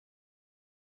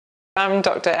I'm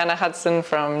Dr. Anna Hudson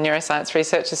from Neuroscience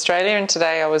Research Australia, and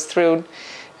today I was thrilled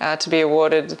to be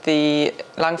awarded the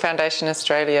Lung Foundation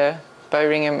Australia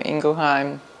Boehringer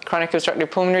Ingelheim Chronic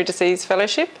Obstructive Pulmonary Disease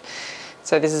Fellowship.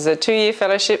 So this is a 2-year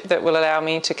fellowship that will allow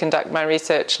me to conduct my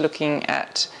research looking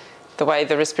at the way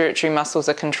the respiratory muscles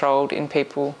are controlled in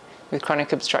people with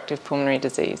chronic obstructive pulmonary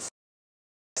disease.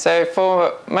 So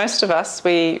for most of us,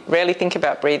 we rarely think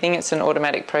about breathing. It's an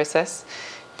automatic process.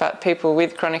 But people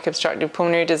with chronic obstructive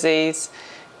pulmonary disease,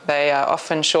 they are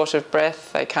often short of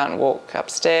breath, they can't walk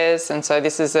upstairs, and so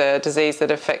this is a disease that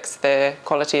affects their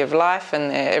quality of life and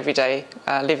their everyday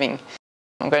living.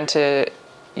 I'm going to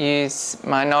use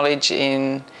my knowledge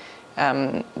in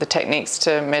the techniques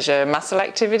to measure muscle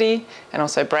activity and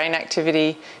also brain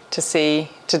activity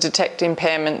to detect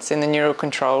impairments in the neural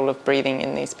control of breathing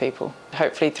in these people.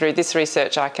 Hopefully through this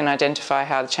research I can identify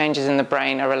how the changes in the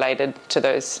brain are related to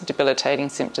those debilitating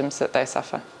symptoms that they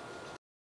suffer.